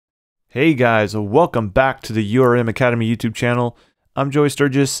Hey guys, welcome back to the URM Academy YouTube channel. I'm Joey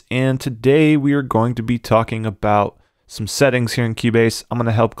Sturgis, and today we are going to be talking about some settings here in Cubase. I'm going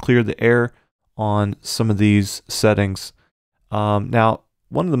to help clear the air on some of these settings. Now,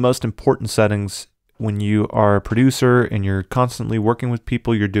 one of the most important settings when you are a producer and you're constantly working with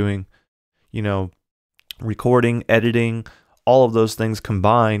people, you're doing, recording, editing, all of those things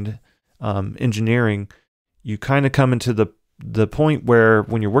combined, engineering, you kind of come into the point where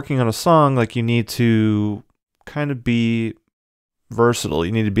when you're working on a song, like, you need to kind of be versatile.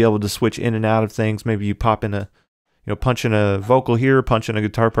 You need to be able to switch in and out of things. Maybe you pop in punch in a vocal here, punch in a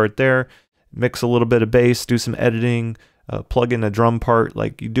guitar part there, mix a little bit of bass, do some editing, plug in a drum part.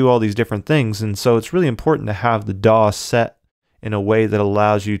 Like, you do all these different things. And so it's really important to have the DAW set in a way that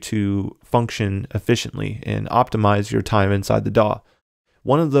allows you to function efficiently and optimize your time inside the DAW.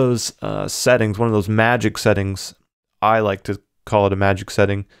 One of those settings, one of those magic settings, I like to call it a magic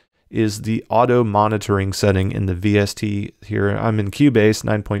setting, is the auto monitoring setting in the VST here. I'm in Cubase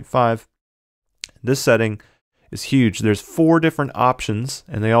 9.5. This setting is huge. There's 4 different options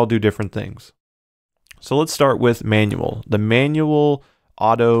and they all do different things. So let's start with manual, the manual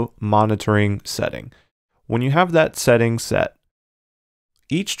auto monitoring setting. When you have that setting set,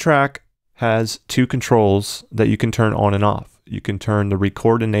 each track has 2 controls that you can turn on and off. You can turn the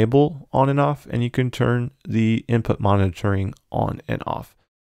record enable on and off, and you can turn the input monitoring on and off.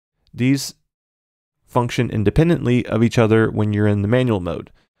 These function independently of each other when you're in the manual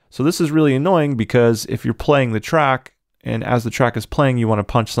mode. So this is really annoying because if you're playing the track and as the track is playing you want to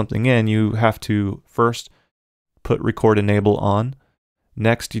punch something in, you have to first put record enable on.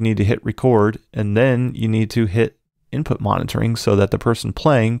 Next you need to hit record, and then you need to hit input monitoring so that the person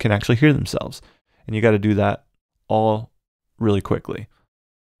playing can actually hear themselves. And you got to do that all really quickly.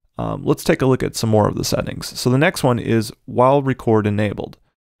 Let's take a look at some more of the settings. So the next one is while record enabled.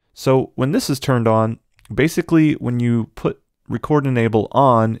 So when this is turned on, basically when you put record enable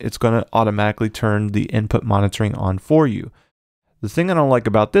on, it's going to automatically turn the input monitoring on for you. The thing I don't like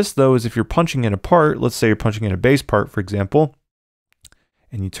about this though is if you're punching in a part, let's say you're punching in a bass part for example,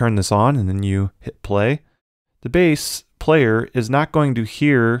 and you turn this on and then you hit play, the bass player is not going to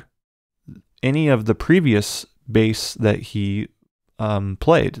hear any of the previous bass that he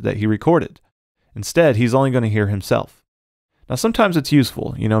played, that he recorded. Instead, he's only going to hear himself. Now, sometimes it's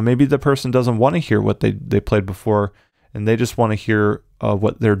useful. Maybe the person doesn't want to hear what they played before, and they just want to hear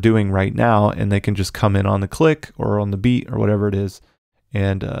what they're doing right now, and they can just come in on the click or on the beat or whatever it is,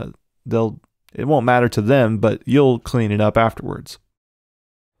 and it won't matter to them, but you'll clean it up afterwards.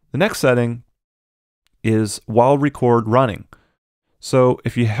 The next setting is while record running. So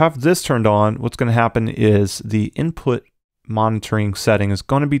if you have this turned on, what's going to happen is the input monitoring setting is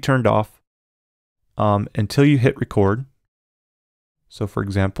going to be turned off until you hit record. So for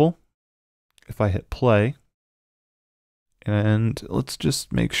example, if I hit play, and let's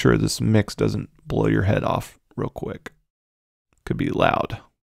just make sure this mix doesn't blow your head off real quick. Could be loud.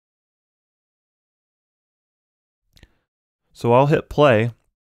 So I'll hit play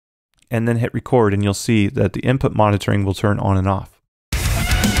and then hit record, and you'll see that the input monitoring will turn on and off.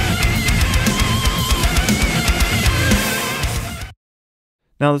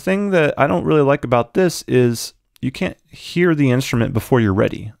 Now, the thing that I don't really like about this is you can't hear the instrument before you're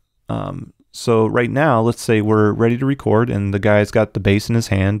ready. So right now, let's say we're ready to record and the guy's got the bass in his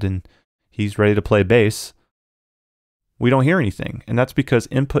hand and he's ready to play bass. We don't hear anything, and that's because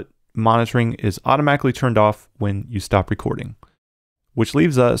input monitoring is automatically turned off when you stop recording, which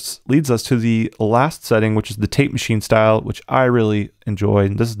leads us to the last setting, which is the tape machine style, which I really enjoy,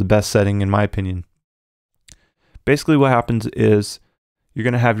 and this is the best setting in my opinion. Basically what happens is you're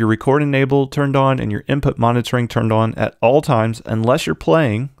going to have your record enable turned on and your input monitoring turned on at all times unless you're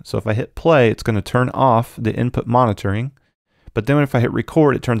playing. So if I hit play, it's going to turn off the input monitoring. But then if I hit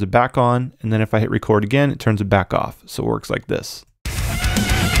record, it turns it back on. And then if I hit record again, it turns it back off. So it works like this.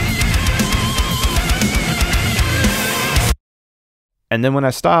 And then when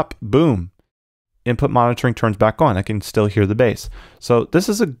I stop, boom, input monitoring turns back on. I can still hear the bass. So this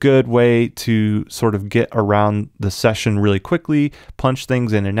is a good way to sort of get around the session really quickly, punch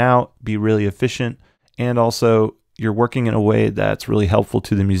things in and out, be really efficient, and also you're working in a way that's really helpful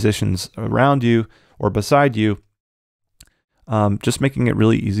to the musicians around you or beside you, just making it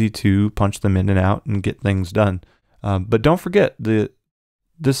really easy to punch them in and out and get things done. But don't forget,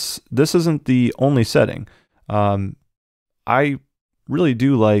 this isn't the only setting. I really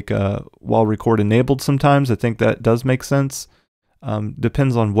do like while record enabled sometimes. I think that does make sense.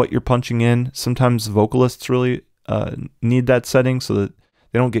 Depends on what you're punching in. Sometimes vocalists really need that setting so that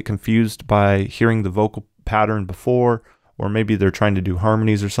they don't get confused by hearing the vocal pattern before, or maybe they're trying to do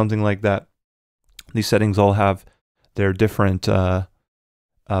harmonies or something like that. These settings all have their different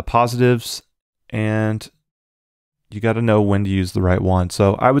positives, and you got to know when to use the right one.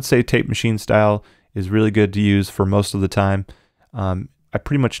 So I would say tape machine style is really good to use for most of the time. I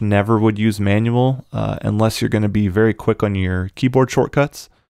pretty much never would use manual unless you're going to be very quick on your keyboard shortcuts.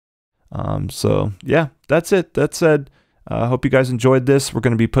 So yeah, that's it. That said, I hope you guys enjoyed this. We're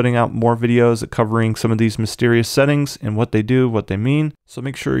going to be putting out more videos covering some of these mysterious settings and what they do, what they mean. So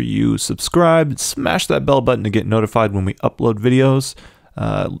make sure you subscribe, smash that bell button to get notified when we upload videos.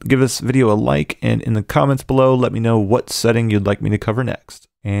 Give this video a like, and in the comments below, let me know what setting you'd like me to cover next.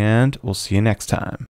 And we'll see you next time.